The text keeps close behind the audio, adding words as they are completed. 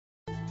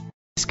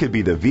could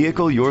be the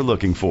vehicle you're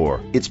looking for.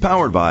 It's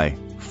powered by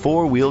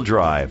four-wheel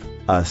drive,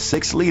 a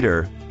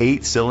 6-liter,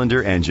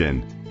 8-cylinder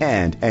engine,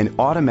 and an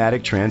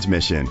automatic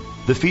transmission.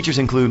 The features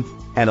include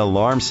an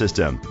alarm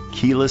system,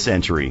 keyless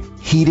entry,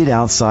 heated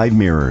outside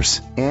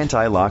mirrors,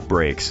 anti-lock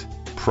brakes,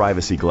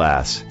 privacy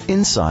glass.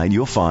 Inside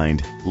you'll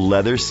find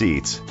leather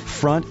seats,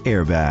 front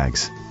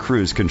airbags,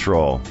 cruise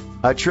control,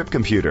 a trip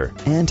computer,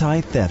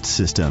 anti-theft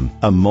system,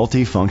 a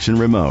multi-function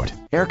remote,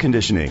 air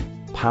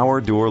conditioning, power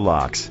door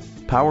locks,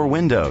 power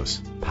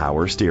windows,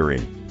 power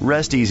steering.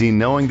 Rest easy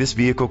knowing this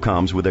vehicle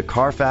comes with a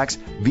Carfax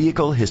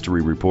Vehicle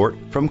History Report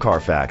from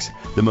Carfax,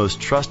 the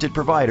most trusted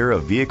provider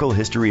of vehicle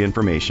history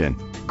information.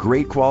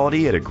 Great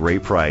quality at a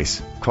great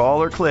price.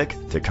 Call or click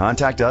to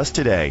contact us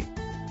today.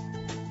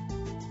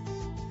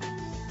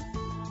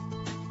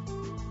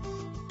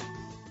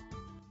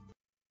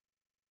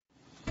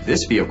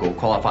 This vehicle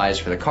qualifies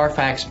for the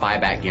Carfax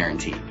buyback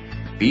guarantee.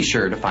 Be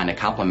sure to find a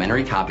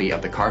complimentary copy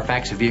of the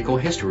Carfax Vehicle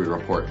History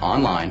Report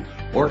online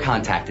or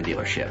contact the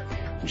dealership.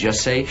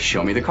 Just say,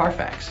 "Show me the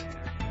Carfax."